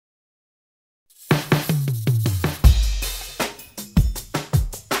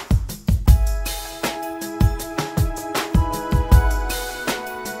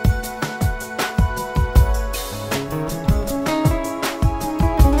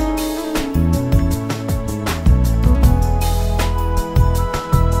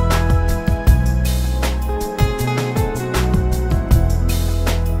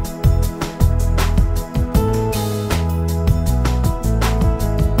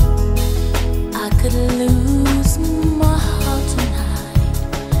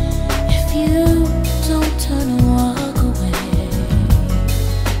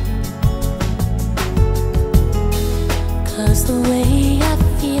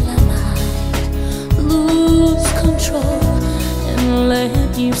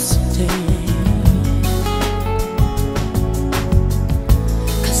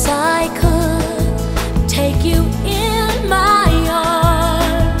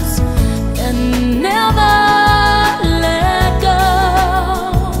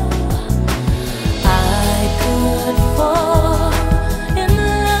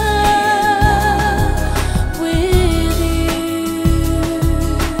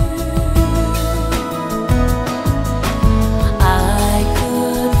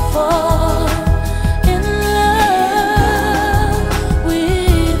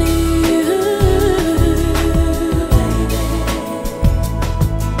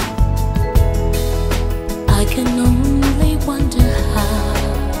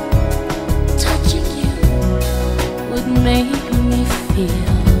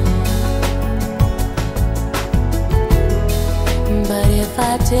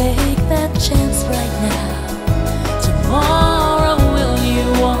take that chance right now. Tomorrow, will you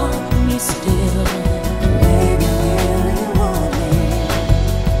want me still? Baby, will you want me?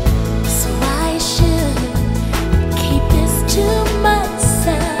 So I should keep this to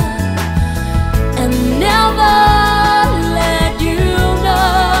myself and never let you know.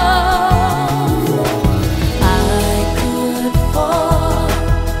 I could fall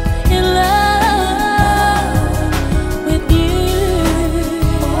in love with you.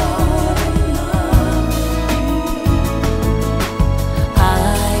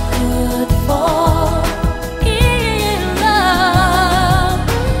 I could fall in love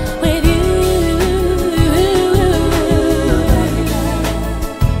with you.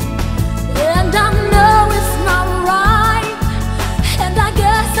 And I know it's not right, and I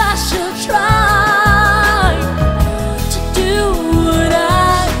guess I should try to do what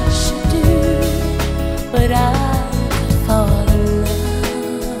I should do, but I could fall in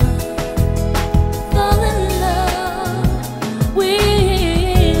love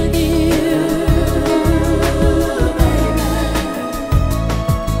with you, baby.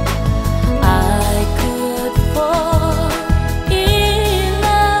 I could fall in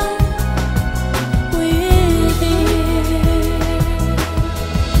love with you.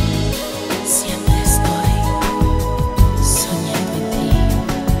 Siempre estoy soñando en ti,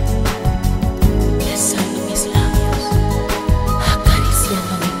 besando mis labios,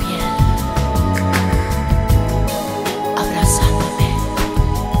 acariciando mi piel, abrazándome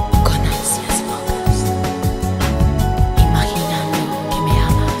con ansias locas, imaginando que me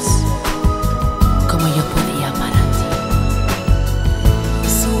amas como yo podía amar a ti.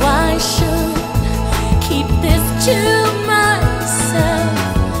 So I should keep this to